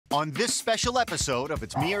On this special episode of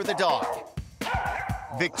It's Me or the Dog,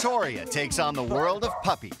 Victoria takes on the world of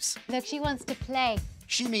puppies. Look, she wants to play.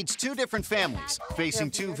 She meets two different families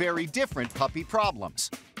facing two very different puppy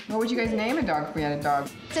problems. What would you guys name a dog if we had a dog?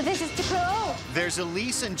 So this is Tickle. There's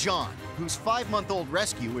Elise and John, whose 5-month-old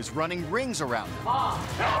rescue is running rings around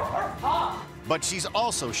them. But she's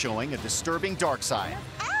also showing a disturbing dark side.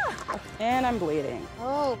 And I'm bleeding.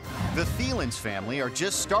 Oh. The Thielens family are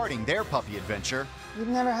just starting their puppy adventure. You've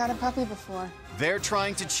never had a puppy before. They're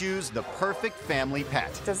trying to choose the perfect family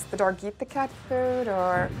pet. Does the dog eat the cat food,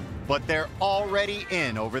 or? But they're already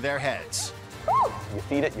in over their heads. You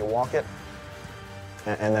feed it, you walk it,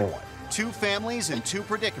 and then what? Two families and two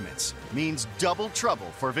predicaments means double trouble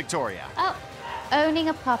for Victoria. Oh, owning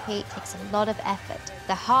a puppy takes a lot of effort.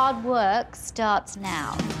 The hard work starts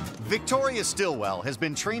now. Victoria Stilwell has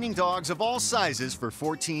been training dogs of all sizes for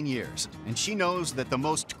 14 years, and she knows that the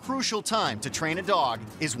most crucial time to train a dog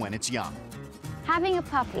is when it's young. Having a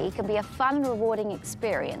puppy can be a fun, rewarding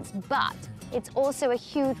experience, but it's also a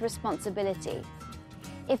huge responsibility.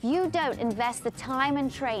 If you don't invest the time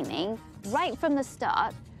and training right from the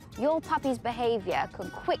start, your puppy's behavior can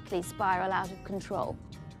quickly spiral out of control.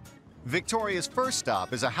 Victoria's first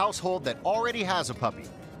stop is a household that already has a puppy,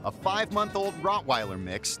 a 5-month-old Rottweiler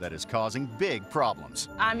mix that is causing big problems.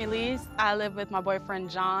 I'm Elise. I live with my boyfriend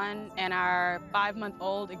John and our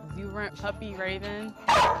 5-month-old exuberant puppy Raven.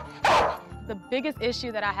 The biggest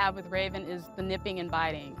issue that I have with Raven is the nipping and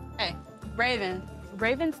biting. Hey, Raven.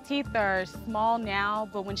 Raven's teeth are small now,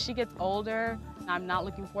 but when she gets older, I'm not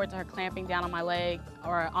looking forward to her clamping down on my leg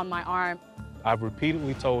or on my arm. I've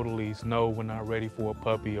repeatedly told Elise, no, we're not ready for a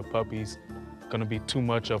puppy. A puppy's gonna be too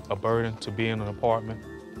much of a burden to be in an apartment.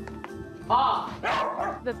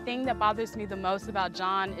 The thing that bothers me the most about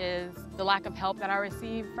John is the lack of help that I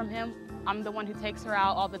receive from him. I'm the one who takes her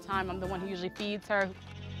out all the time. I'm the one who usually feeds her.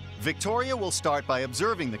 Victoria will start by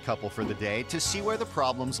observing the couple for the day to see where the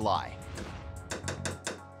problems lie.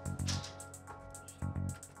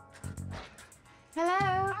 Hello.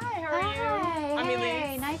 Hi, how are you? Hi. I'm Hey,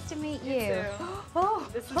 Elise. nice to meet you. too. Oh,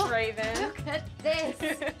 This is Raven. Look at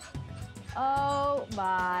this. Oh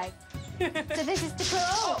my. So this is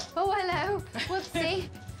Tickle. Oh, hello. Whoopsie.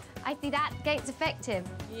 I see that gate's effective.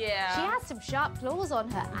 Yeah. She has some sharp claws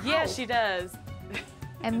on her. Yeah, Ow. she does.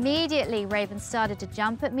 Immediately, Raven started to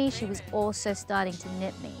jump at me. She was also starting to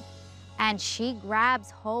nip me. And she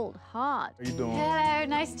grabs hold hard. How you doing? Hello,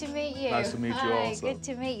 nice to meet you. Nice to meet you Hi, also. Good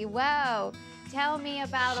to meet you. Wow. Tell me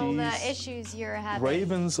about all the She's- issues you're having.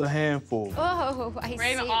 Raven's a handful. Oh, I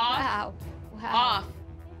Raven, see. off. Wow. Wow. Off.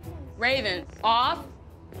 Raven, off.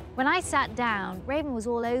 When I sat down, Raven was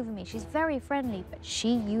all over me. She's very friendly, but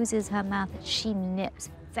she uses her mouth and she nips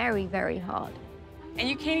very, very hard. And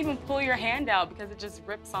you can't even pull your hand out because it just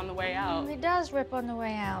rips on the way out. It does rip on the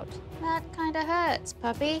way out. That kind of hurts,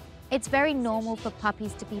 puppy. It's very normal for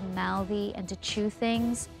puppies to be mouthy and to chew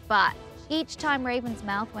things, but each time Raven's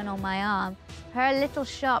mouth went on my arm, her little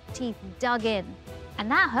sharp teeth dug in, and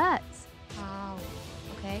that hurts. Ow.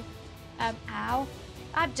 Okay. Ow.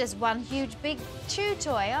 I'm just one huge big chew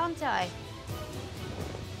toy, aren't I?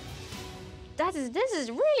 This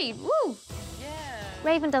is really, woo! Yeah.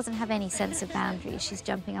 Raven doesn't have any sense of boundaries. She's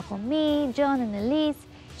jumping up on me, John and Elise.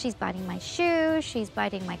 She's biting my shoes, she's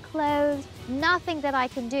biting my clothes. Nothing that I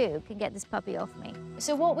can do can get this puppy off me.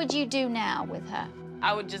 So what would you do now with her?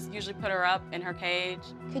 I would just usually put her up in her cage.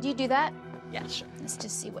 Could you do that? Yeah, sure. Let's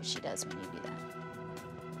just see what she does when you do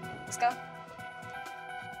that. Let's go.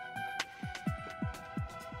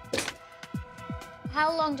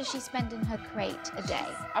 How long does she spend in her crate a day?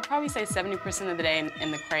 I'd probably say 70% of the day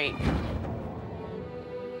in the crate.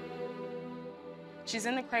 She's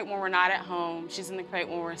in the crate when we're not at home, she's in the crate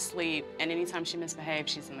when we're asleep, and anytime she misbehaves,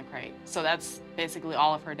 she's in the crate. So that's basically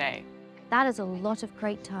all of her day. That is a lot of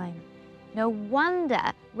crate time. No wonder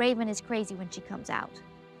Raven is crazy when she comes out.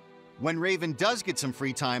 When Raven does get some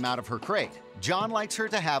free time out of her crate, John likes her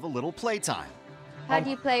to have a little playtime. How do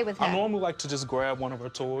you play with her? I normally like to just grab one of her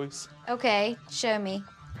toys, Okay, show me.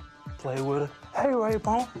 play with her. Hey,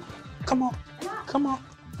 Raven, come on, come on.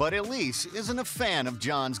 But Elise isn't a fan of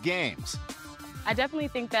John's games. I definitely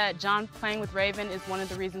think that John playing with Raven is one of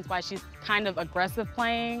the reasons why she's kind of aggressive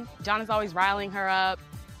playing. John is always riling her up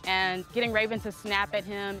and getting Raven to snap at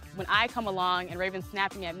him. When I come along and Raven's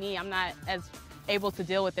snapping at me, I'm not as able to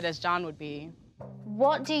deal with it as John would be.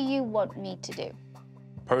 What do you want me to do?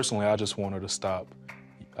 Personally, I just want her to stop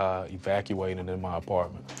evacuating in my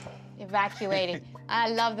apartment. Evacuating. I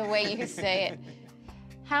love the way you say it.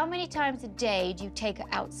 How many times a day do you take her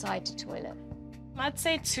outside to toilet? I'd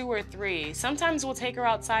say 2 or 3. Sometimes we'll take her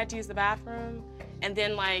outside to use the bathroom, and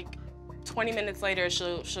then like 20 minutes later,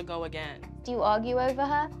 she'll go again. Do you argue over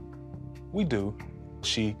her? We do.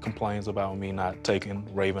 She complains about me not taking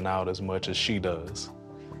Raven out as much as she does.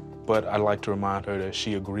 But I like to remind her that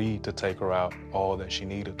she agreed to take her out all that she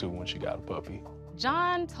needed to when she got a puppy.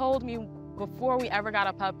 John told me before we ever got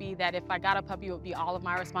a puppy that if I got a puppy, it would be all of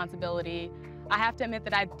my responsibility. I have to admit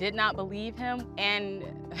that I did not believe him, and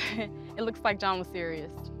it looks like John was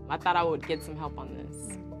serious. I thought I would get some help on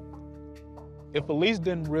this. If Elise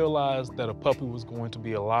didn't realize that a puppy was going to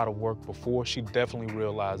be a lot of work before, she definitely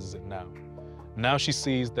realizes it now. Now she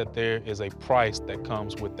sees that there is a price that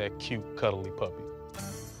comes with that cute, cuddly puppy.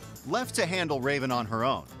 Left to handle Raven on her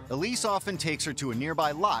own, Elise often takes her to a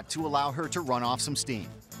nearby lot to allow her to run off some steam.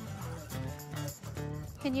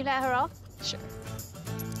 Can you let her off? Sure.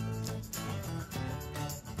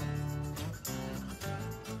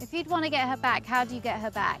 If you'd want to get her back, how do you get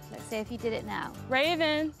her back? Let's say if you did it now.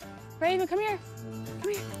 Raven, Raven, come here.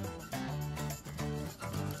 Come here.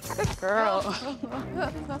 Good girl.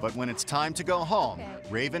 But when it's time to go home,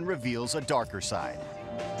 Raven reveals a darker side.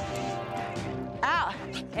 Ow,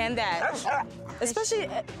 and that. Especially,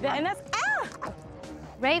 and that's, ow!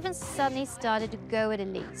 Raven suddenly started to go at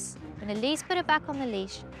Elise. When Elise put her back on the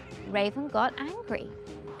leash, Raven got angry.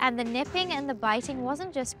 And the nipping and the biting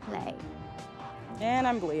wasn't just play. And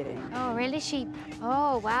I'm bleeding. Oh, really?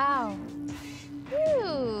 Oh, wow.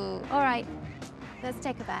 Ooh. All right, let's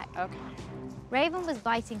take her back. Okay. Raven was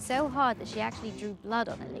biting so hard that she actually drew blood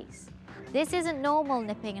on Elise. This isn't normal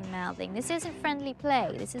nipping and mouthing. This isn't friendly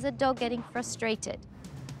play. This is a dog getting frustrated.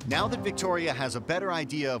 Now that Victoria has a better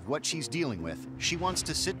idea of what she's dealing with, she wants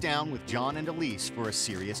to sit down with John and Elise for a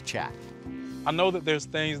serious chat. I know that there's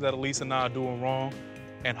things that Elise and I are doing wrong,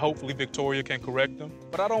 and hopefully Victoria can correct them,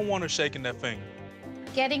 but I don't want her shaking that finger.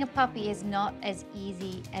 Getting a puppy is not as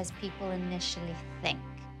easy as people initially think.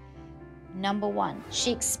 Number one,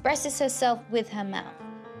 she expresses herself with her mouth.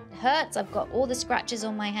 It hurts. I've got all the scratches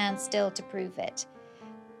on my hand still to prove it.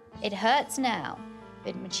 It hurts now,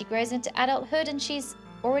 but when she grows into adulthood and she's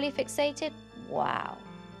orally fixated, wow.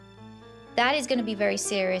 That is going to be very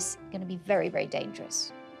serious, going to be very, very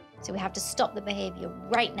dangerous. So we have to stop the behavior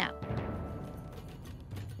right now.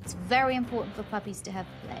 It's very important for puppies to have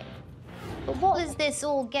play. But what is this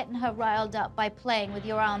all getting her riled up by playing with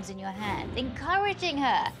your arms in your hand? Encouraging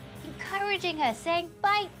her, saying,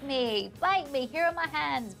 bite me, here are my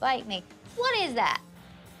hands, bite me. What is that?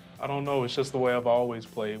 I don't know, it's just the way I've always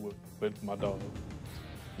played with my dog.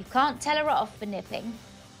 You can't tell her off for nipping,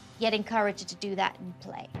 yet encourage her to do that in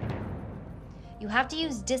play. You have to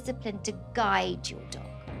use discipline to guide your dog.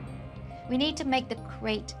 We need to make the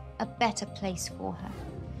crate a better place for her,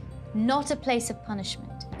 not a place of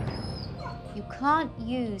punishment. You can't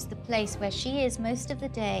use the place where she is most of the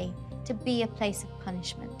day to be a place of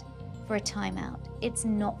punishment for a timeout. It's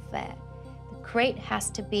not fair. The crate has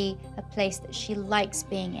to be a place that she likes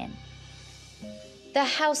being in. The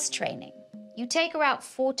house training. You take her out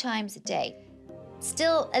 4 times a day.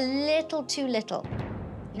 Still a little too little.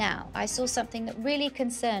 Now, I saw something that really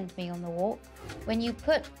concerned me on the walk. When you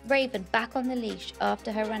put Raven back on the leash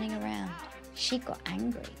after her running around, she got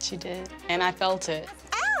angry. She did, and I felt it.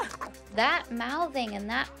 That mouthing and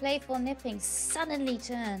that playful nipping suddenly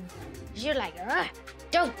turned. You're like, ugh,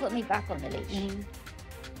 don't put me back on the leash.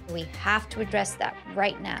 We have to address that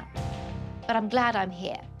right now. But I'm glad I'm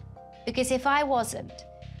here, because if I wasn't,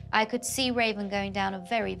 I could see Raven going down a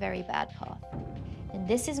very, very bad path. And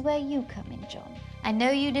this is where you come in, John. I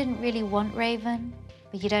know you didn't really want Raven,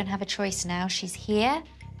 but you don't have a choice now. She's here,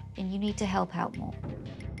 and you need to help out more.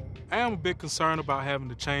 I am a bit concerned about having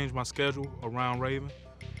to change my schedule around Raven.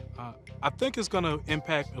 I think it's going to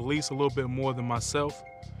impact Elise a little bit more than myself,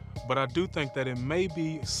 but I do think that it may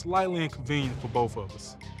be slightly inconvenient for both of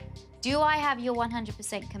us. Do I have your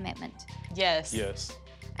 100% commitment? Yes. Yes.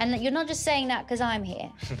 And you're not just saying that because I'm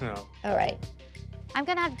here? No. All right. I'm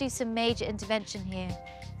going to have to do some major intervention here.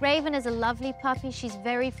 Raven is a lovely puppy. She's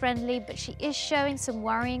very friendly, but she is showing some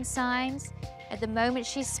worrying signs. At the moment,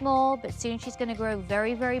 she's small, but soon she's going to grow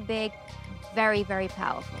very, very big, very, very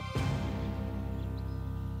powerful.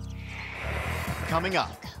 Coming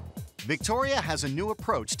up, Victoria has a new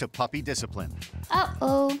approach to puppy discipline.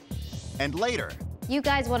 Uh-oh. And later, You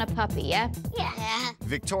guys want a puppy, yeah? Yeah.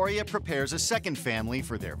 Victoria prepares a second family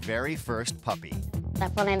for their very first puppy. I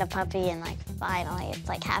wanted a puppy and finally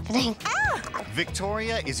it's happening.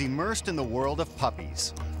 Victoria is immersed in the world of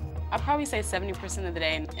puppies. I'd probably say 70% of the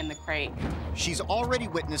day in the crate. She's already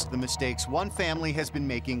witnessed the mistakes one family has been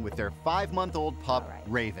making with their 5-month-old pup,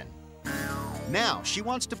 Raven. Now she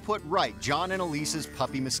wants to put right John and Elise's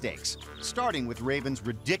puppy mistakes, starting with Raven's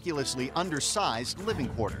ridiculously undersized living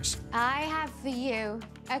quarters. I have for you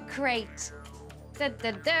a crate. Da,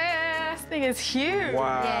 da, da. This thing is huge.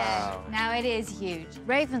 Wow. Yeah, now it is huge.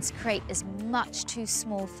 Raven's crate is much too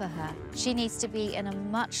small for her. She needs to be in a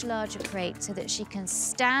much larger crate so that she can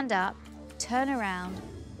stand up, turn around,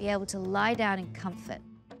 be able to lie down in comfort.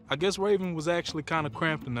 I guess Raven was actually kind of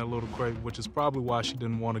cramped in that little crate, which is probably why she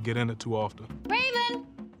didn't want to get in it too often. Raven!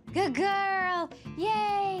 Good girl!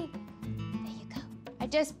 Yay! There you go. I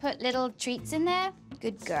just put little treats in there.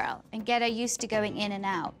 Good girl. And get her used to going in and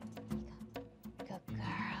out. Good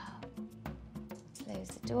girl. Close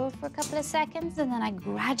the door for a couple of seconds, and then I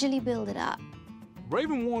gradually build it up.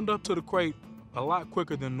 Raven warmed up to the crate a lot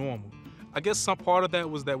quicker than normal. I guess some part of that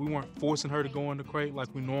was that we weren't forcing her to go in the crate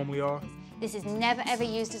like we normally are. This is never, ever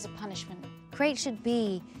used as a punishment. Crate should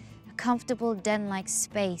be a comfortable den-like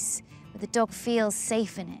space where the dog feels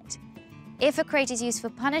safe in it. If a crate is used for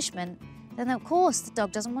punishment, then of course the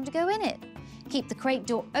dog doesn't want to go in it. Keep the crate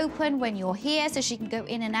door open when you're here so she can go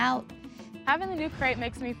in and out. Having the new crate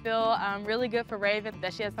makes me feel really good for Raven,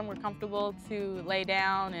 that she has somewhere comfortable to lay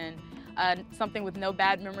down and something with no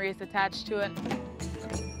bad memories attached to it.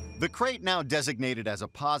 The crate now designated as a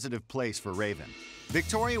positive place for Raven.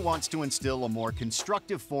 Victoria wants to instill a more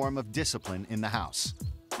constructive form of discipline in the house.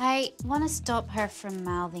 I want to stop her from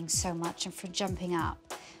mouthing so much and from jumping up.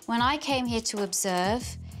 When I came here to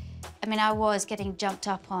observe, I mean, I was getting jumped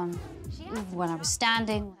up on when I was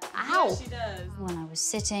standing. Ow! Yeah, she does. When I was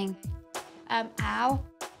sitting. Ow.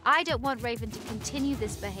 I don't want Raven to continue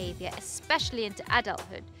this behavior, especially into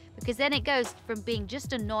adulthood, because then it goes from being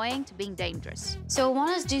just annoying to being dangerous. So I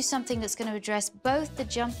want to do something that's going to address both the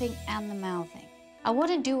jumping and the mouthing. I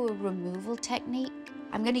want to do a removal technique.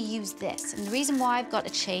 I'm going to use this. And the reason why I've got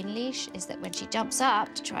a chain leash is that when she jumps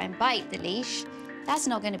up to try and bite the leash, that's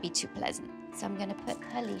not going to be too pleasant. So I'm going to put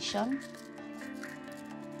her leash on.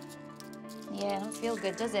 Yeah, don't feel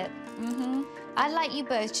good, does it? Mm-hmm. I'd like you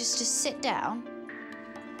both just to sit down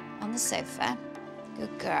on the sofa.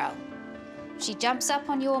 Good girl. If she jumps up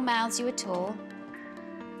on you or mouths you at all.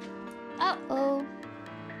 Uh-oh.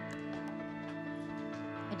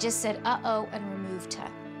 I just said uh-oh and removed her.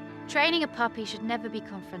 Training a puppy should never be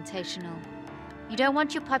confrontational. You don't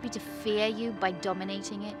want your puppy to fear you by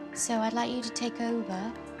dominating it. So I'd like you to take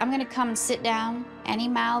over. I'm gonna come and sit down. Any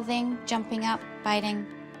mouthing, jumping up, biting,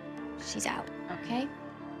 she's out, okay?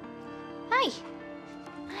 Hi.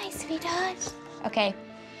 Hi, sweetheart. Okay.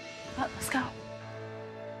 Oh, let's go.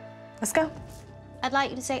 Let's go. I'd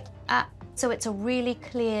like you to say so it's a really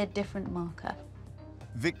clear, different marker.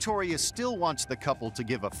 Victoria still wants the couple to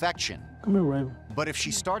give affection. Come here, Raven. But if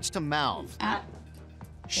she starts to mouth,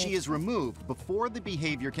 she is removed before the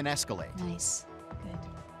behavior can escalate. Nice. Good.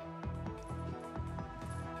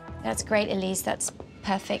 That's great, Elise. That's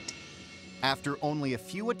perfect. After only a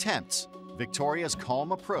few attempts, Victoria's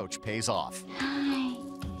calm approach pays off. Hi.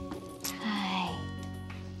 Hi.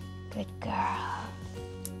 Good girl.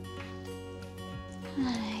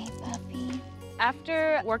 Hi, puppy.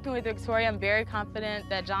 After working with Victoria, I'm very confident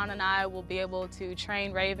that John and I will be able to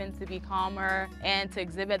train Raven to be calmer and to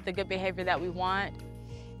exhibit the good behavior that we want.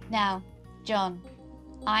 Now, John,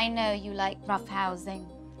 I know you like rough housing,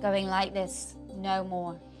 going like this, no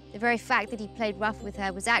more. The very fact that he played rough with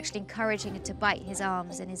her was actually encouraging her to bite his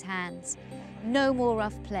arms and his hands. No more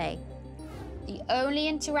rough play. The only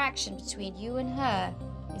interaction between you and her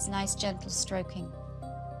is nice, gentle stroking.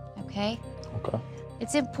 Okay? Okay.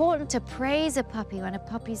 It's important to praise a puppy when a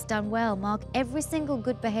puppy's done well. Mark every single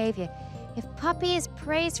good behavior. If puppy is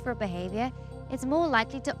praised for a behavior, it's more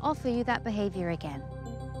likely to offer you that behavior again.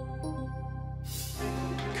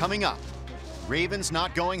 Coming up, Raven's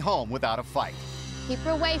not going home without a fight. Keep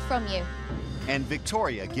her away from you. And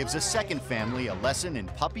Victoria gives a second family a lesson in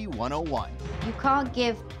Puppy 101. You can't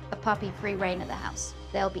give a puppy free rein at the house.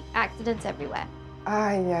 There'll be accidents everywhere.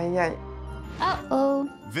 Ay, ay, ay. Uh-oh.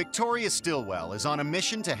 Victoria Stilwell is on a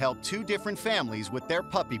mission to help two different families with their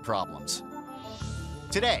puppy problems.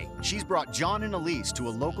 Today, she's brought John and Elise to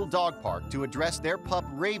a local dog park to address their pup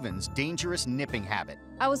Raven's dangerous nipping habit.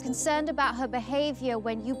 I was concerned about her behavior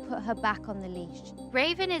when you put her back on the leash.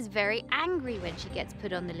 Raven is very angry when she gets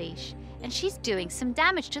put on the leash, and she's doing some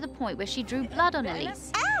damage to the point where she drew blood on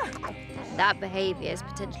Elise. That behavior is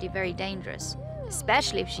potentially very dangerous,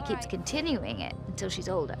 especially if she keeps continuing it until she's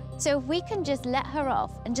older. So if we can just let her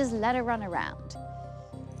off and just let her run around.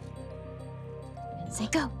 And say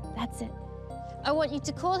go, that's it. I want you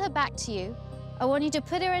to call her back to you. I want you to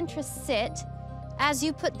put her into a sit. As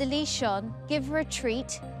you put the leash on, give her a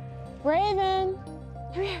treat. Raven,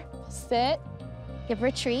 come here, sit. Give her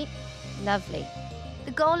a treat. Lovely.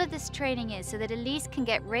 The goal of this training is so that Elise can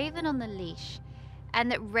get Raven on the leash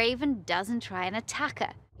and that Raven doesn't try and attack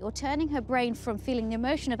her. You're turning her brain from feeling the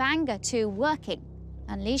emotion of anger to working.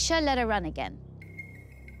 Unleash her, let her run again.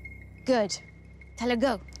 Good. Tell her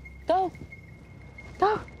go. Go.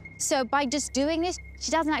 Go. So by just doing this,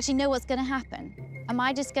 she doesn't actually know what's going to happen. Am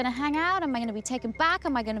I just going to hang out? Am I going to be taken back?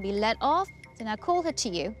 Am I going to be let off? So now call her to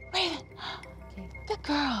you. Raven. Okay. Good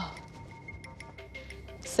girl.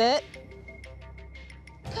 Sit.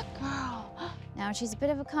 Good girl. Now she's a bit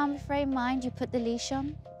of a calmer frame of mind. You put the leash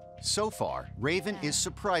on. So far, Raven is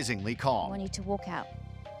surprisingly I calm. want you to walk out.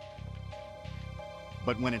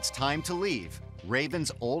 But when it's time to leave,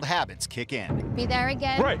 Raven's old habits kick in. Be there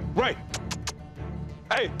again. Right.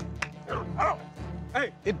 Hey. Oh.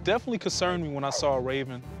 Hey. It definitely concerned me when I saw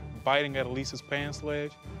Raven biting at Elise's pants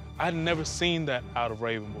leg. I'd never seen that out of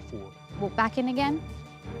Raven before. Walk back in again.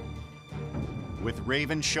 With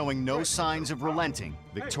Raven showing no signs of relenting,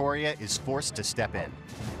 Victoria is forced to step in.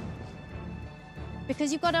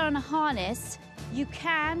 Because you've got her on a harness, you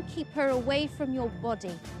can keep her away from your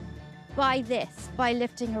body by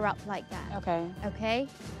lifting her up like that. Okay. Okay?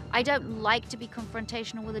 I don't like to be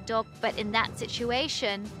confrontational with a dog, but in that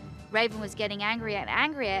situation, Raven was getting angrier and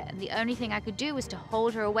angrier, and the only thing I could do was to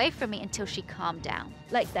hold her away from me until she calmed down,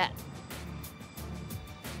 like that.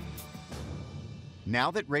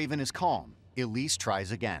 Now that Raven is calm, Elise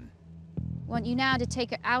tries again. Want you now to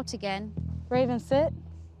take her out again. Raven, sit.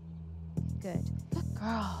 Good. Good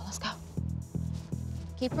girl. Let's go.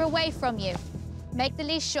 Keep her away from you. Make the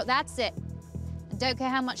leash short, that's it. And don't care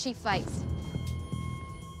how much she fights.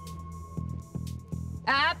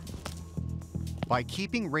 Up. By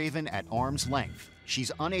keeping Raven at arm's length,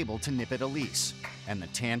 she's unable to nip at Elise, and the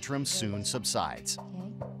tantrum soon subsides.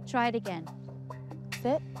 Okay, try it again.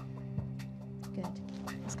 Sit. Good.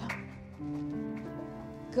 Let's go.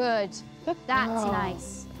 Good. Good That's girl.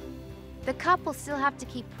 nice. The couple still have to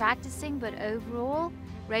keep practicing, but overall,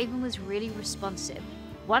 Raven was really responsive.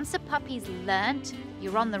 Once a puppy's learnt,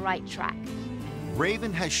 you're on the right track.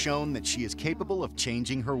 Raven has shown that she is capable of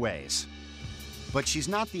changing her ways. But she's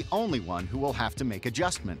not the only one who will have to make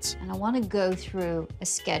adjustments. And I want to go through a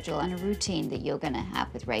schedule and a routine that you're going to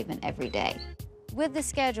have with Raven every day. With the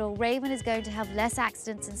schedule, Raven is going to have less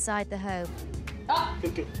accidents inside the home.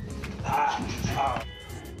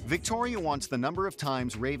 Victoria wants the number of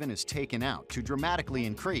times Raven is taken out to dramatically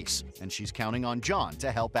increase, and she's counting on John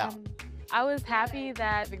to help out. I was happy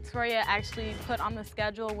that Victoria actually put on the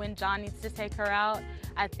schedule when John needs to take her out.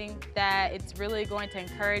 I think that it's really going to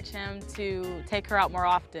encourage him to take her out more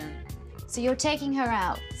often. So you're taking her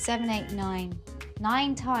out 7, 8,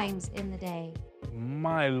 9 times in the day.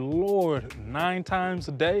 My Lord, 9 times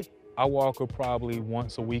a day? I walk her probably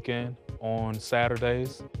once a weekend on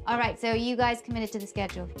Saturdays. All right, so are you guys committed to the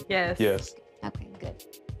schedule? Yes. Yes. Okay, good.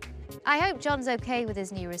 I hope John's okay with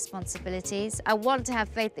his new responsibilities. I want to have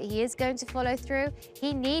faith that he is going to follow through.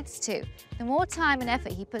 He needs to. The more time and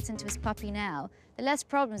effort he puts into his puppy now, the less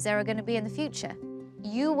problems there are going to be in the future.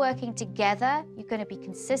 You working together, you're going to be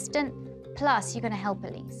consistent, plus you're going to help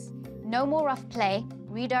Elise. No more rough play.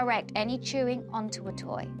 Redirect any chewing onto a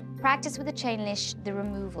toy. Practice with a chain leash the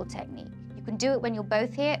removal technique. You can do it when you're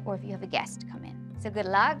both here or if you have a guest come in. So good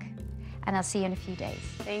luck, and I'll see you in a few days.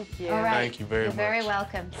 Thank you. All right. Thank you very much. You're very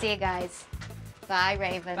welcome. See you guys. Bye,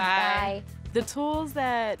 Raven. Bye. The tools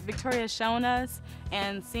that Victoria has shown us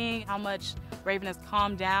and seeing how much Raven has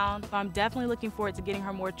calmed down, so I'm definitely looking forward to getting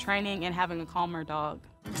her more training and having a calmer dog.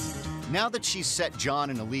 Now that she's set John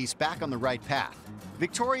and Elise back on the right path,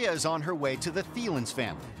 Victoria is on her way to the Thielens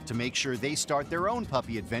family to make sure they start their own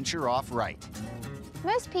puppy adventure off right.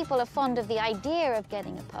 Most people are fond of the idea of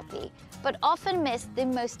getting a puppy, but often miss the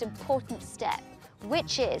most important step,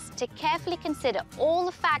 which is to carefully consider all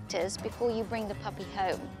the factors before you bring the puppy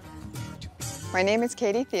home. My name is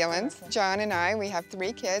Katie Thielens. John and I, we have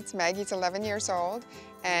 3 kids. Maggie's 11 years old,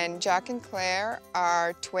 and Jack and Claire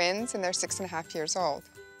are twins, and they're 6.5 years old.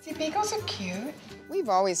 See, beagles are cute. We've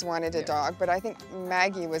always wanted a dog, but I think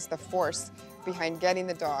Maggie was the force behind getting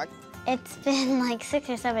the dog. It's been like 6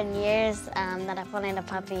 or 7 years that I've wanted a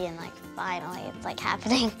puppy, and like finally it's like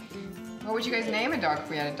happening. What would you guys name a dog if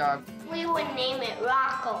we had a dog? We would name it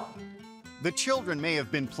Rocco. The children may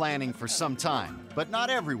have been planning for some time, but not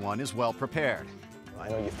everyone is well prepared. I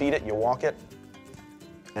know you feed it, you walk it,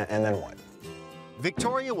 and then what?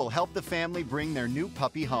 Victoria will help the family bring their new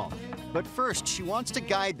puppy home. But first, she wants to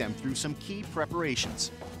guide them through some key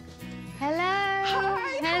preparations. Hello.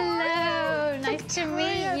 Hi. Hello. Nice to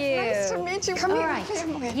meet you. Nice to meet you. Come All here, right.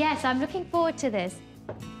 family. Yes, I'm looking forward to this.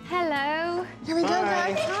 Hello. Here we go,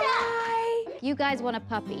 guys. Hi. You guys want a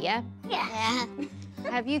puppy, yeah? Yeah.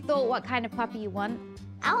 Have you thought what kind of puppy you want?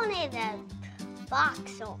 I wanted a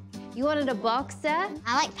boxer. You wanted a boxer?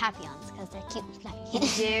 I like papillons because they're cute and fluffy.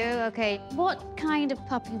 You do? Okay. What kind of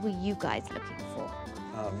puppy were you guys looking for?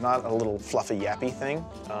 Not a little fluffy yappy thing,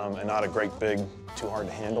 and not a great big, too hard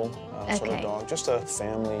to handle sort of dog. Just a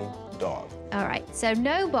family dog. All right, so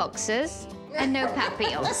no boxers and no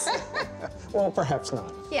papillons. Well, perhaps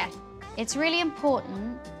not. Yeah. It's really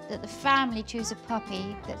important that the family choose a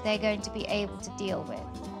puppy that they're going to be able to deal with.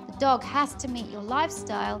 The dog has to meet your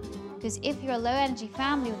lifestyle, because if you're a low-energy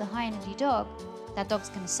family with a high-energy dog, that dog's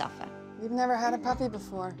going to suffer. You've never had a puppy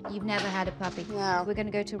before? You've never had a puppy? No. We're going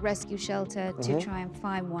to go to a rescue shelter to try and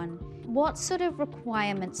find one. What sort of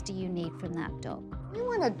requirements do you need from that dog? We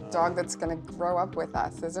want a dog that's going to grow up with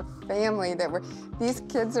us as a family. These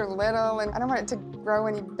kids are little, and I don't want it to grow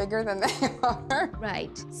any bigger than they are.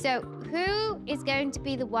 Right. So who is going to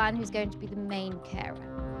be the one who's going to be the main carer?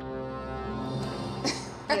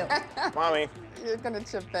 You. Mommy. You're going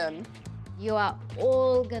to chip in. You are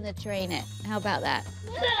all going to train it. How about that?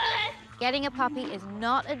 Getting a puppy is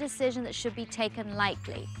not a decision that should be taken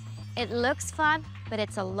lightly. It looks fun, but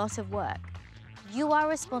it's a lot of work. You are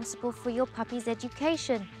responsible for your puppy's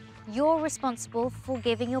education. You're responsible for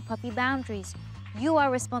giving your puppy boundaries. You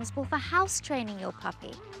are responsible for house training your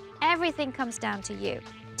puppy. Everything comes down to you.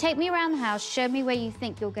 Take me around the house, show me where you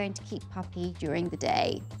think you're going to keep puppy during the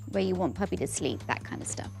day, where you want puppy to sleep, that kind of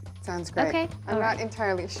stuff. Sounds great. Okay. I'm not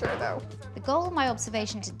entirely sure, though. The goal of my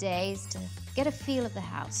observation today is to get a feel of the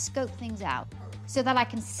house, scope things out, so that I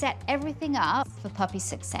can set everything up for puppy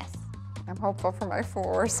success. I'm hopeful for my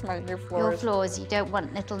floors, my new floors. Your floors, you don't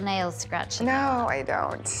want little nails scratching. No, I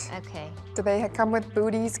don't. Okay. Do they come with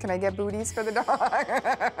booties? Can I get booties for the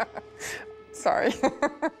dog? Sorry.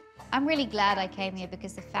 I'm really glad I came here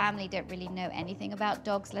because the family don't really know anything about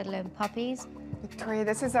dogs, let alone puppies. Victoria,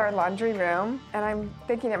 this is our laundry room, and I'm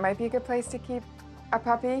thinking it might be a good place to keep a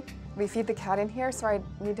puppy. We feed the cat in here, so I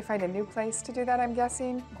need to find a new place to do that, I'm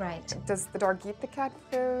guessing. Right. Does the dog eat the cat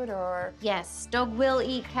food, or? Yes, dog will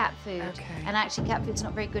eat cat food. Okay. And actually, cat food's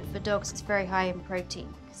not very good for dogs. It's very high in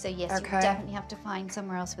protein. So yes, you definitely have to find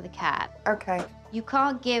somewhere else for the cat. Okay. You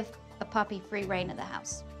can't give a puppy free rein at the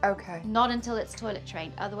house. Okay. Not until it's toilet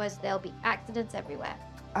trained. Otherwise, there'll be accidents everywhere.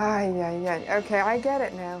 Okay, I get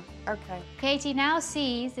it now. Okay. Katie now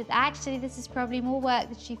sees that actually this is probably more work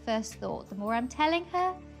than she first thought. The more I'm telling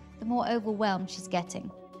her, the more overwhelmed she's getting.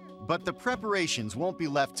 But the preparations won't be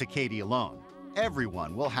left to Katie alone.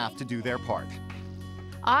 Everyone will have to do their part.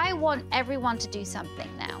 I want everyone to do something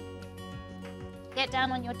now. Get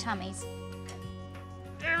down on your tummies.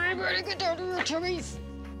 Everybody get down to your tummies.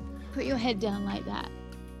 Put your head down like that.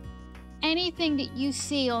 Anything that you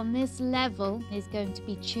see on this level is going to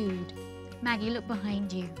be chewed. Maggie, look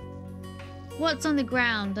behind you. What's on the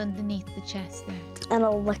ground underneath the chest there? And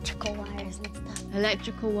electrical wires and stuff.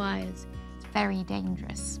 Electrical wires. It's very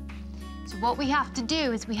dangerous. So what we have to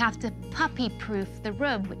do is we have to puppy-proof the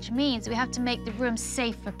room, which means we have to make the room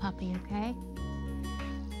safe for puppy, okay?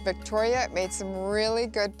 Victoria made some really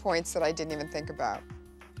good points that I didn't even think about.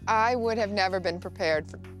 I would have never been prepared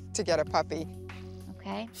to get a puppy.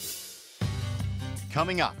 Okay.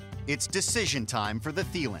 Coming up, it's decision time for the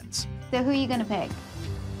Thielens. So who are you going to pick?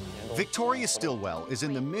 Victoria Stilwell is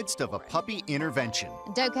in the midst of a puppy intervention.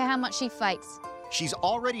 Don't care how much she fights. She's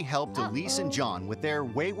already helped Elise and John with their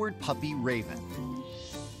wayward puppy, Raven.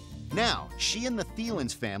 Now, she and the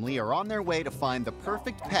Thielens family are on their way to find the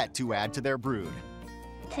perfect pet to add to their brood.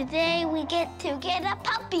 Today we get to get a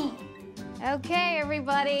puppy. Okay,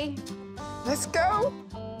 everybody. Let's go.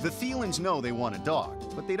 The Thielens know they want a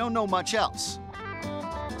dog, but they don't know much else.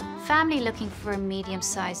 Family looking for a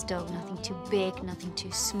medium-sized dog, nothing too big, nothing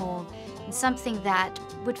too small, and something that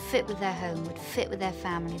would fit with their home, would fit with their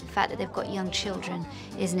family. The fact that they've got young children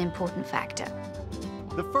is an important factor.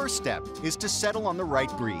 The first step is to settle on the right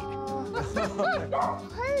breed. Hey,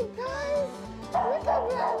 guys, look at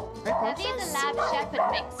them. Now, these are Lab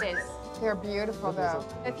Shepherd mixes. They're beautiful, though.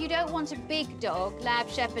 If you don't want a big dog, Lab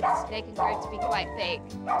Shepherds, they can grow to be quite big.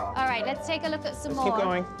 All right, let's take a look at some more. Keep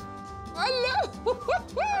going.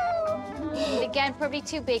 Again, probably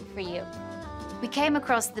too big for you. We came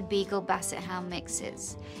across the Beagle Basset Hound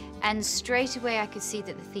mixes, and straight away I could see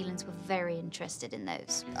that the Thielens were very interested in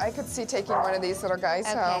those. I could see taking one of these little guys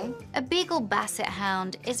home. A Beagle Basset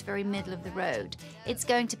Hound is very middle of the road. It's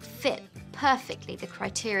going to fit perfectly the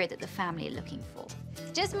criteria that the family are looking for.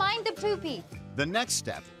 Just mind the poopy. The next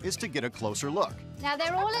step is to get a closer look. Now,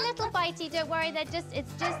 they're all a little bitey, don't worry, it's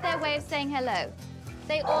just their way of saying hello.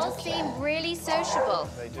 They all seem really sociable.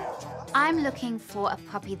 They do. I'm looking for a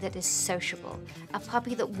puppy that is sociable, a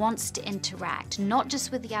puppy that wants to interact, not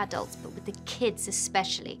just with the adults, but with the kids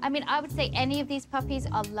especially. I mean, I would say any of these puppies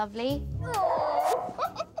are lovely.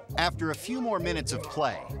 After a few more minutes of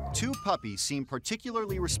play, 2 puppies seem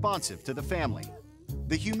particularly responsive to the family.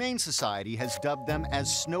 The Humane Society has dubbed them as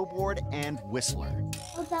Snowboard and Whistler.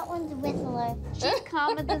 Oh, that one's Whistler. She's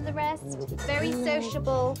calmer than the rest, very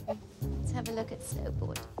sociable. Let's have a look at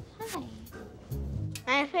Snowboard. Hi.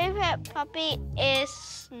 My favorite puppy is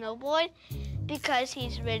Snowboard because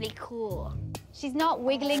he's really cool. She's not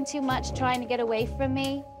wiggling too much, trying to get away from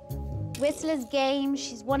me. Whistler's game,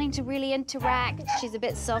 she's wanting to really interact. She's a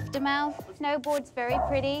bit softer mouth. Snowboard's very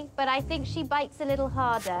pretty, but I think she bites a little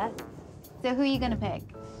harder. So who are you gonna pick?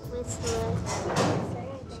 Whistler.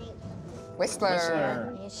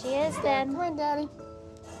 Whistler. Here she is then. Come on, Daddy.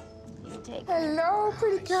 You take her. Hello,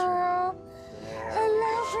 pretty girl.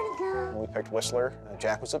 Hello, pretty girl. We picked Whistler.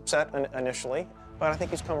 Jack was upset initially, but I think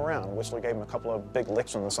he's come around. Whistler gave him a couple of big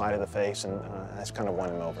licks on the side of the face, and that's kind of won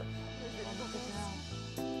him over.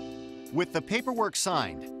 With the paperwork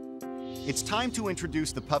signed, it's time to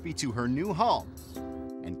introduce the puppy to her new home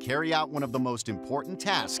and carry out one of the most important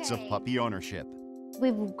tasks of puppy ownership.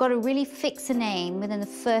 We've got to really fix a name within the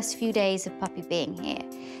first few days of Puppy being here.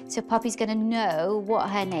 So Puppy's gonna know what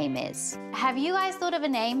her name is. Have you guys thought of a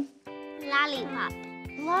name? Lollipop.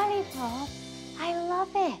 Lollipop. I love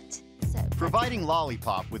it. So, Providing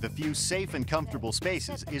Lollipop with a few safe and comfortable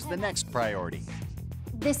spaces is the next priority.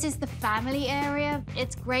 this is the family area.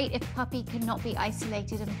 It's great if Puppy cannot be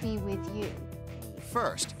isolated and be with you.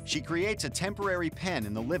 First, she creates a temporary pen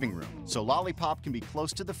in the living room so Lollipop can be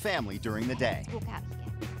close to the family during the day. Walk out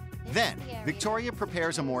here. Then, Victoria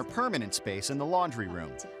prepares a more permanent space in the laundry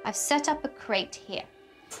room. I've set up a crate here.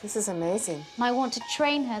 This is amazing. I want to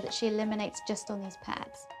train her that she eliminates just on these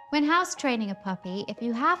pads. When house training a puppy, if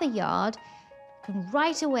you have a yard, you can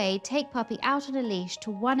right away take Puppy out on a leash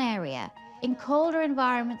to one area. In colder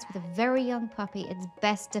environments with a very young puppy, it's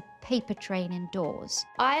best to paper train indoors.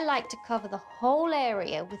 I like to cover the whole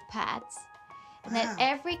area with pads, and then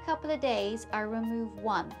every couple of days I remove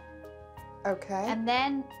one. Okay. And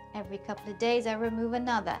then every couple of days I remove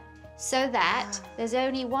another, so that there's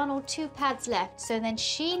only 1 or 2 pads left. So then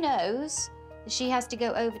she knows that she has to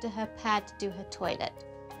go over to her pad to do her toilet.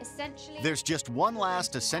 Essentially, There's just one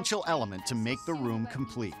last essential element to make the room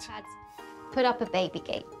complete. put up a baby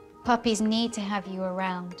gate. Puppies need to have you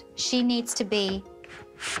around. She needs to be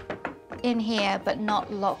in here, but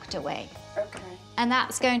not locked away. Okay. And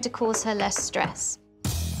that's going to cause her less stress.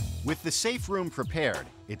 With the safe room prepared,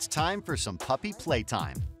 it's time for some puppy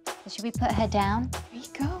playtime. Should we put her down? There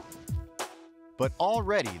you go. But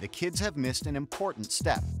already the kids have missed an important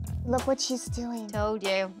step. Look what she's doing. Told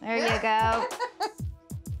you. There you go.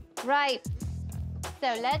 Right.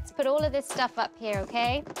 So let's put all of this stuff up here,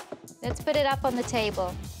 okay? Let's put it up on the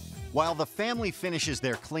table. While the family finishes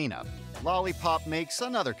their cleanup, Lollipop makes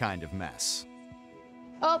another kind of mess.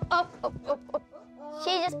 Up, up, up, up, up.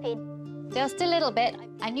 She just peed. Just a little bit.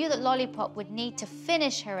 I knew that Lollipop would need to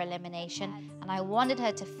finish her elimination, and I wanted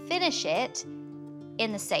her to finish it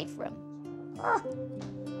in the safe room.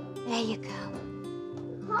 There you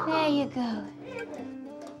go. There you go.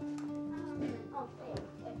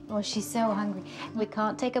 Oh, she's so hungry. We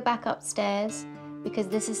can't take her back upstairs because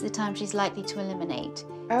this is the time she's likely to eliminate.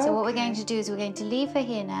 So what we're going to do is we're going to leave her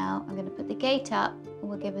here now. I'm going to put the gate up, and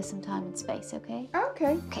we'll give her some time and space, okay?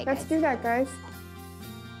 Okay. Okay, Let's guys. do that, guys.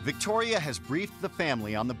 Victoria has briefed the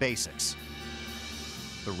family on the basics.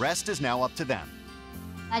 The rest is now up to them.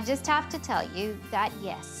 I just have to tell you that,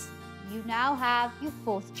 yes, you now have your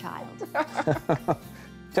 4th child.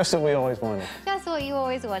 Just what we always wanted. That's what you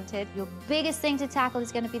always wanted. Your biggest thing to tackle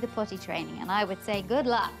is going to be the potty training, and I would say good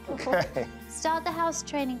luck. Okay. Start the house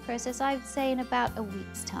training process, I would say, in about a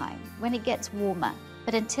week's time, when it gets warmer.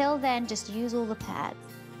 But until then, just use all the pads.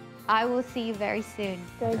 I will see you very soon.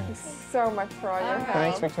 Thank you so much for all your help.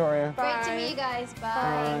 Thanks, Victoria. Great to meet you guys.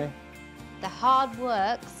 Bye. The hard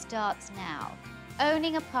work starts now.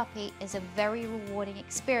 Owning a puppy is a very rewarding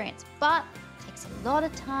experience, but it takes a lot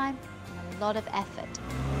of time and a lot of effort.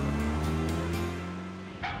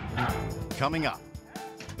 Coming up,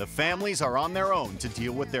 the families are on their own to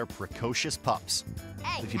deal with their precocious pups.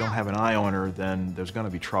 If you don't have an eye on her, then there's going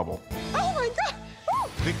to be trouble. Oh my God!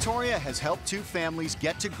 Victoria has helped 2 families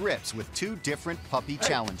get to grips with 2 different puppy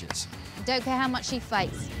challenges. Don't care how much she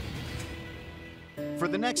fights. For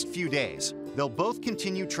the next few days, they'll both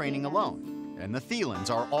continue training alone, and the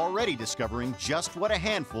Thielens are already discovering just what a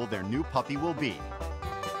handful their new puppy will be.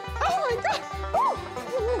 Oh my God! Oh,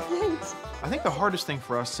 I think the hardest thing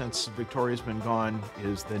for us since Victoria's been gone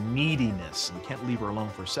is the neediness. You can't leave her alone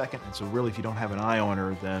for a second, and so really if you don't have an eye on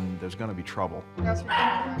her, then there's going to be trouble.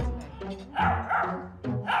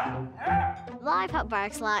 Lollipop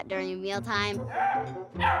barks a lot during mealtime.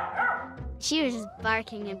 She was just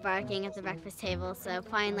barking and barking at the breakfast table, so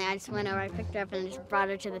finally I just went over, I picked her up and just brought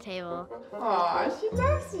her to the table. Aw, she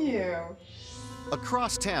loves you.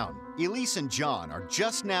 Across town, Elise and John are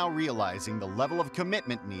just now realizing the level of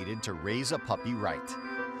commitment needed to raise a puppy right.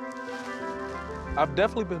 I've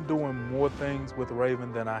definitely been doing more things with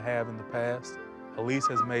Raven than I have in the past. Elise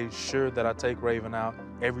has made sure that I take Raven out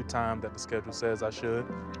every time that the schedule says I should.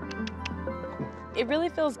 It really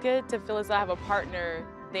feels good to feel as though I have a partner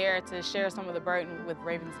there to share some of the burden with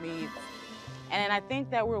Raven's needs. And I think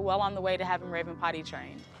that we're well on the way to having Raven potty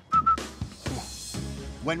trained.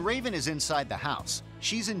 When Raven is inside the house,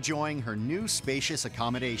 she's enjoying her new spacious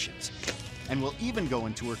accommodations and will even go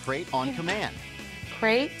into her crate on command.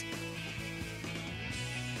 Crate?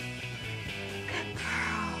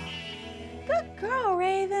 Good girl,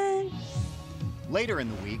 Raven. Later in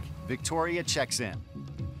the week, Victoria checks in.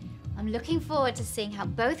 I'm looking forward to seeing how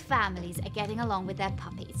both families are getting along with their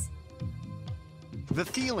puppies. The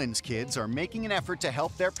Thielens kids are making an effort to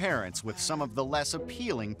help their parents with some of the less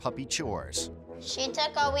appealing puppy chores. She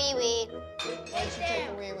took a wee-wee. Why did she take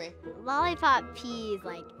a wee-wee? Lollipop pees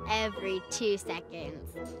like every 2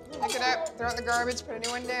 seconds. Pick it up, throw it in the garbage, put a new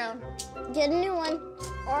one down. Get a new one,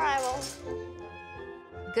 or I will.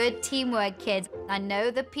 Good teamwork, kids. I know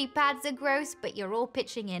the pee pads are gross, but you're all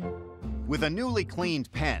pitching in. With a newly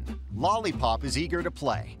cleaned pen, Lollipop is eager to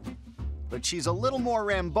play. But she's a little more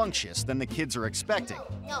rambunctious than the kids are expecting.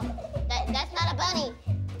 No, that's not a bunny.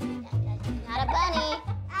 That's not a bunny.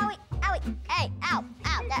 Owie, owie, hey, ow,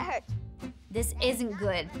 ow, that hurts. This isn't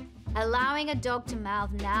good. Allowing a dog to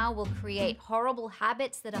mouth now will create horrible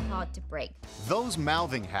habits that are hard to break. Those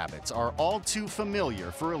mouthing habits are all too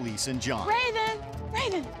familiar for Elise and John. Raven,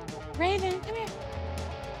 Raven, Raven, come here.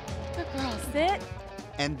 Good girl, sit.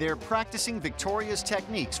 And they're practicing Victoria's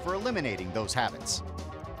techniques for eliminating those habits.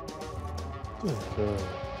 Good girl.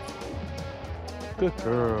 Good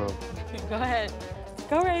girl. Go ahead.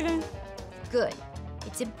 Go, Raven. Good.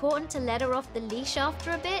 It's important to let her off the leash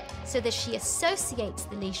after a bit so that she associates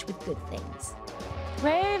the leash with good things.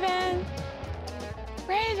 Raven.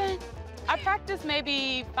 Raven. I practiced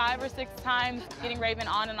maybe 5 or 6 times getting Raven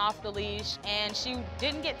on and off the leash, and she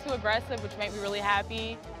didn't get too aggressive, which made me really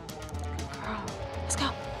happy. Good girl. Let's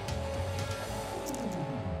go.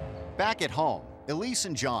 Back at home, Elise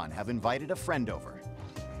and John have invited a friend over.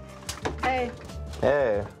 Hey.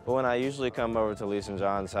 Hey. When I usually come over to Elise and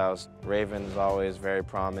John's house, Raven is always very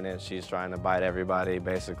prominent. She's trying to bite everybody,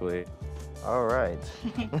 basically. All right.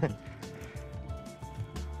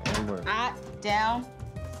 And we're Down.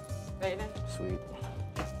 Raven. sweet.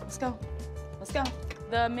 Let's go. Let's go.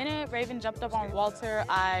 The minute Raven jumped up on Walter,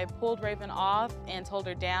 I pulled Raven off and told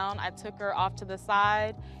her down. I took her off to the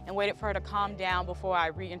side and waited for her to calm down before I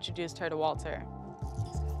reintroduced her to Walter.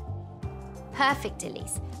 Perfect,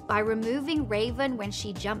 Elise. By removing Raven when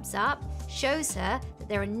she jumps up, shows her that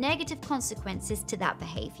there are negative consequences to that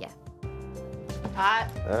behavior. Hot.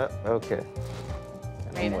 Okay.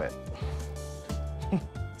 And I'm Raven. wet.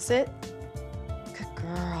 Sit. Good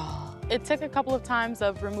girl. It took a couple of times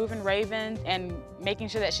of removing Raven and making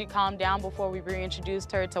sure that she calmed down before we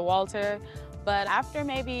reintroduced her to Walter. But after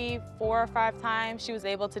maybe 4 or 5 times, she was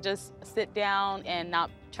able to just sit down and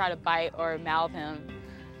not try to bite or mouth him.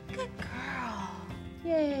 Good girl.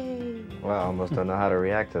 Yay. Well, I almost don't know how to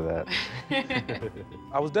react to that.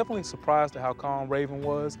 I was definitely surprised at how calm Raven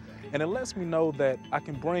was, and it lets me know that I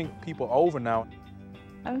can bring people over now.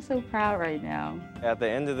 I'm so proud right now. At the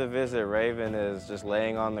end of the visit, Raven is just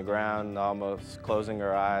laying on the ground, almost closing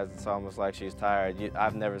her eyes. It's almost like she's tired.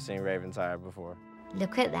 I've never seen Raven tired before.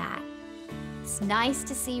 Look at that. It's nice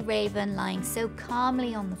to see Raven lying so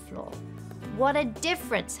calmly on the floor. What a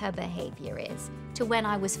difference her behavior is to when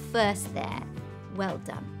I was first there. Well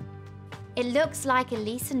done. It looks like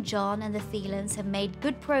Elise and John and the Thielens have made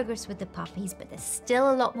good progress with the puppies, but there's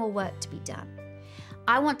still a lot more work to be done.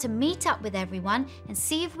 I want to meet up with everyone and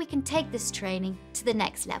see if we can take this training to the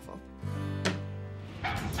next level.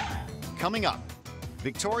 Coming up,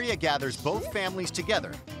 Victoria gathers both families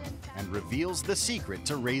together and reveals the secret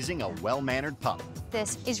to raising a well-mannered pup.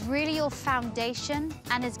 This is really your foundation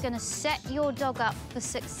and is going to set your dog up for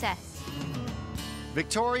success.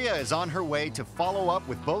 Victoria is on her way to follow up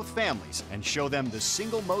with both families and show them the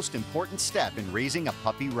single most important step in raising a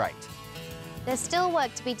puppy right. There's still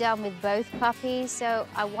work to be done with both puppies, so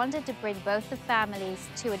I wanted to bring both the families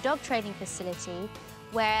to a dog training facility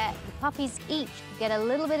where the puppies each get a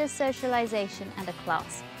little bit of socialization and a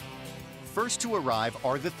class. First to arrive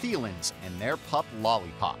are the Thielens and their pup,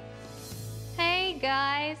 Lollipop. Hey,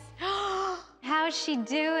 guys. How's she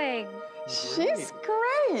doing? She's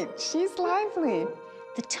great. She's lively.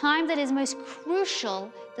 The time that is most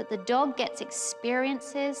crucial that the dog gets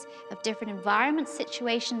experiences of different environments,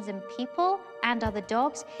 situations, and people and other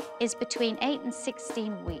dogs is between 8 and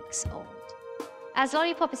 16 weeks old. As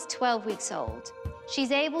Lollipop is 12 weeks old,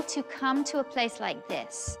 she's able to come to a place like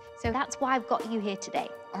this. So that's why I've got you here today.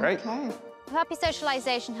 Great. Okay. Puppy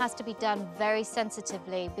socialization has to be done very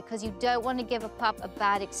sensitively because you don't want to give a pup a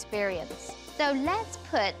bad experience. So let's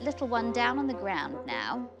put little one down on the ground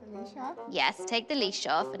now. The leash off? Yes, take the leash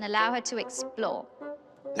off and allow her to explore.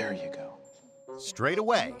 There you go. Straight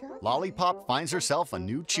away, Lollipop finds herself a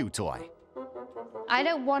new chew toy. I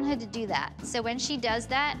don't want her to do that. So when she does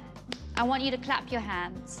that, I want you to clap your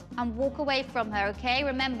hands and walk away from her, okay?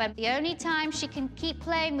 Remember, the only time she can keep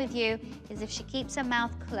playing with you is if she keeps her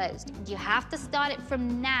mouth closed. And you have to start it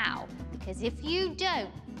from now, because if you don't,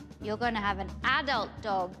 you're going to have an adult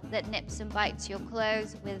dog that nips and bites your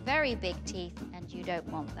clothes with very big teeth, and you don't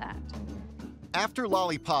want that. After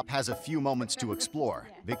Lollipop has a few moments to explore,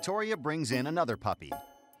 Victoria brings in another puppy.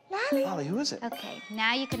 Lolly, who is it? Okay,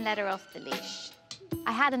 now you can let her off the leash.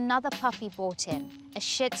 I had another puppy brought in, a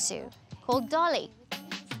Shih Tzu, called Dolly.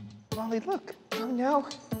 Lolly, look. Oh, no.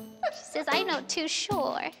 She says, I'm not too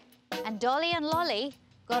sure. And Dolly and Lolly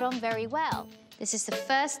got on very well. This is the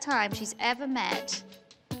first time she's ever met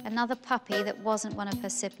another puppy that wasn't one of her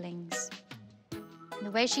siblings. And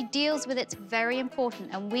the way she deals with it's very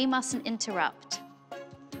important, and we mustn't interrupt.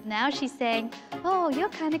 Now she's saying, oh, you're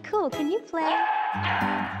kind of cool. Can you play?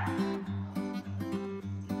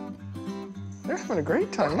 They're having a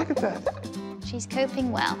great time. Look at that. She's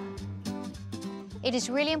coping well. It is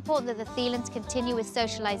really important that the Thielens continue with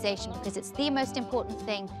socialization because it's the most important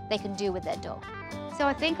thing they can do with their dog. So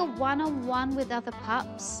I think a one-on-one with other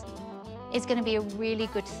pups is going to be a really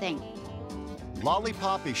good thing.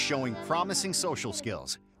 Lollipop is showing promising social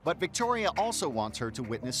skills, but Victoria also wants her to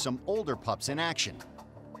witness some older pups in action.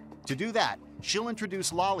 To do that, she'll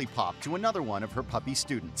introduce Lollipop to another one of her puppy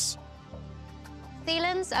students.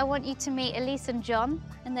 Thielens, I want you to meet Elise and John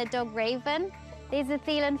and their dog Raven. These are the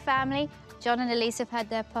Thielen family. John and Elise have had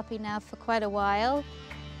their puppy now for quite a while.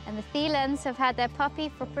 And the Thielens have had their puppy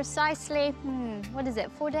for precisely, what is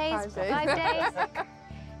it, 4 days? 5 days. 5 days?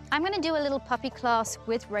 I'm going to do a little puppy class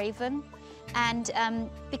with Raven. And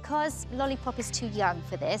because Lollipop is too young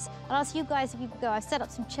for this, I'll ask you guys if you could go. I've set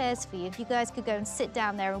up some chairs for you. If you guys could go and sit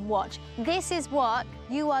down there and watch. This is what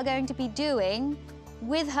you are going to be doing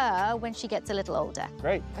with her when she gets a little older.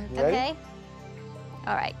 Great. Okay?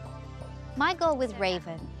 All right. My goal with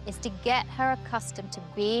Raven is to get her accustomed to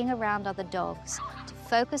being around other dogs, to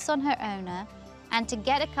focus on her owner, and to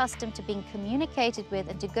get accustomed to being communicated with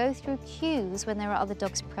and to go through cues when there are other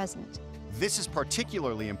dogs present. This is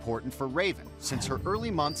particularly important for Raven, since her early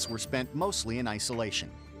months were spent mostly in isolation.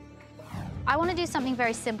 I want to do something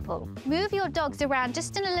very simple. Move your dogs around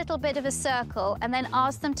just in a little bit of a circle and then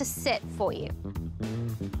ask them to sit for you.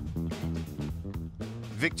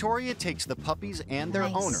 Victoria takes the puppies and their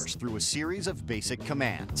owners through a series of basic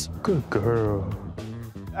commands. Good girl.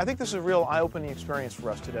 I think this is a real eye-opening experience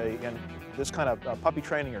for us today, and this kind of puppy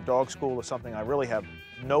training or dog school is something I really have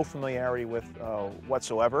no familiarity with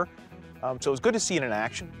whatsoever. So it's good to see it in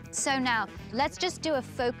action. So now, let's just do a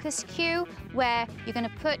focus cue where you're going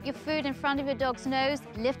to put your food in front of your dog's nose,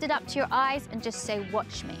 lift it up to your eyes, and just say,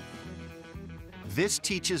 watch me. This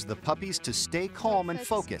teaches the puppies to stay calm and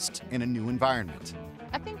focused in a new environment.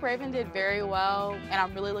 I think Raven did very well, and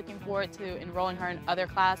I'm really looking forward to enrolling her in other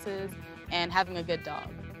classes and having a good dog.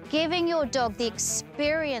 Giving your dog the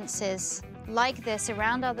experiences like this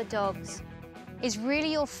around other dogs is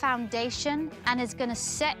really your foundation and is going to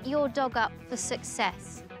set your dog up for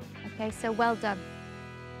success. Okay, so well done.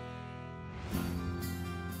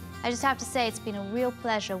 I just have to say it's been a real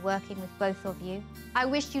pleasure working with both of you. I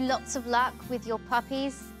wish you lots of luck with your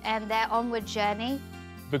puppies and their onward journey.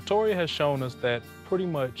 Victoria has shown us that pretty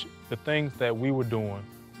much the things that we were doing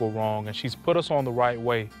were wrong, and she's put us on the right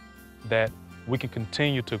way that we can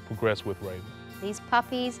continue to progress with Raven. These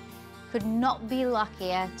puppies could not be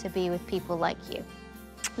luckier to be with people like you.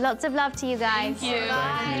 Lots of love to you guys. Thank you.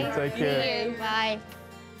 Bye. Thank you. Take care. See you. Bye.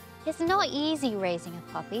 It's not easy raising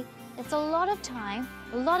a puppy. It's a lot of time,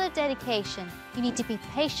 a lot of dedication. You need to be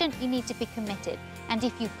patient, you need to be committed. And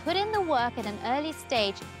if you put in the work at an early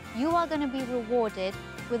stage, you are going to be rewarded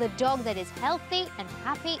with a dog that is healthy and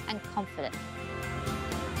happy and confident.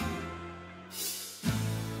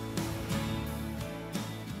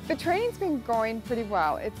 The training's been going pretty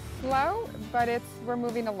well. It's slow, but we're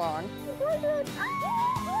moving along.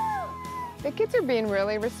 The kids are being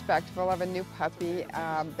really respectful of a new puppy.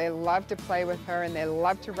 They love to play with her, and they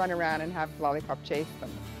love to run around and have Lollipop chase them.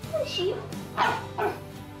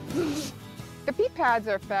 The pee pads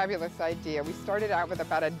are a fabulous idea. We started out with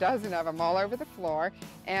about a dozen of them all over the floor,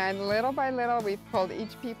 and little by little we've pulled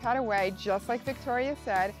each pee pad away, just like Victoria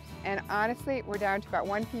said, and honestly, we're down to about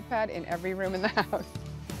one pee pad in every room in the house.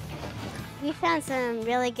 We found some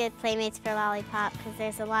really good playmates for Lollipop because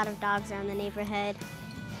there's a lot of dogs around the neighborhood.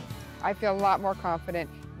 I feel a lot more confident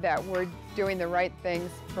that we're doing the right things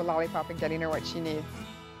for Lollipop and getting her what she needs.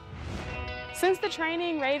 Since the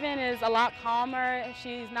training, Raven is a lot calmer.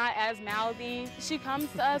 She's not as mouthy. She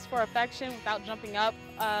comes to us for affection without jumping up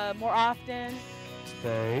more often.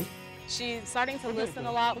 Stay. She's starting to listen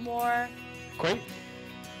a lot more. Great.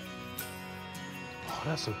 Oh,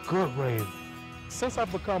 that's a good Raven. Since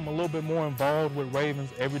I've become a little bit more involved with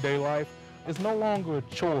Raven's everyday life, it's no longer a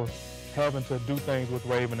chore having to do things with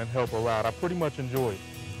Raven and help her out. I pretty much enjoy it.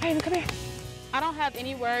 Raven, come here. I don't have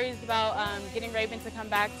any worries about getting Raven to come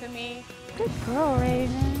back to me. Good girl,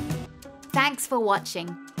 Raven. Thanks for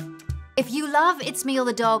watching. If you love It's Me or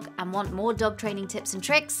the Dog and want more dog training tips and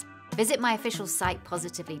tricks, visit my official site,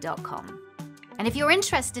 positively.com. And if you're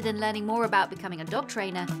interested in learning more about becoming a dog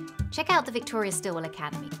trainer, check out the Victoria Stilwell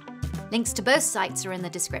Academy. Links to both sites are in the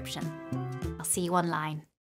description. I'll see you online.